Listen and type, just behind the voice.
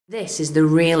This is the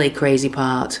really crazy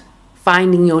part.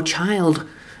 Finding your child.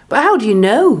 But how do you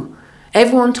know?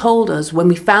 Everyone told us when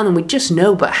we found them we'd just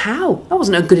know, but how? That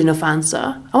wasn't a good enough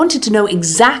answer. I wanted to know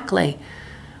exactly.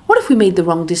 What if we made the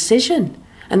wrong decision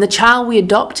and the child we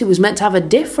adopted was meant to have a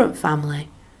different family?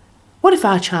 What if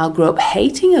our child grew up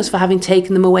hating us for having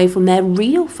taken them away from their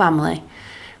real family?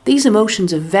 These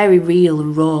emotions are very real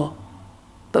and raw.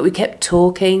 But we kept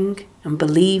talking and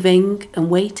believing and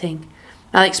waiting.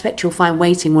 I expect you'll find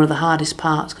waiting one of the hardest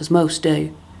parts, because most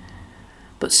do.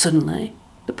 But suddenly,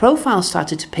 the profile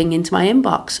started to ping into my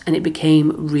inbox and it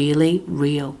became really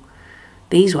real.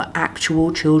 These were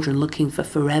actual children looking for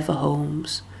forever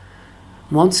homes.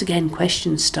 Once again,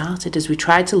 questions started as we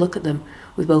tried to look at them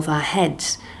with both our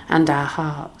heads and our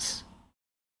hearts.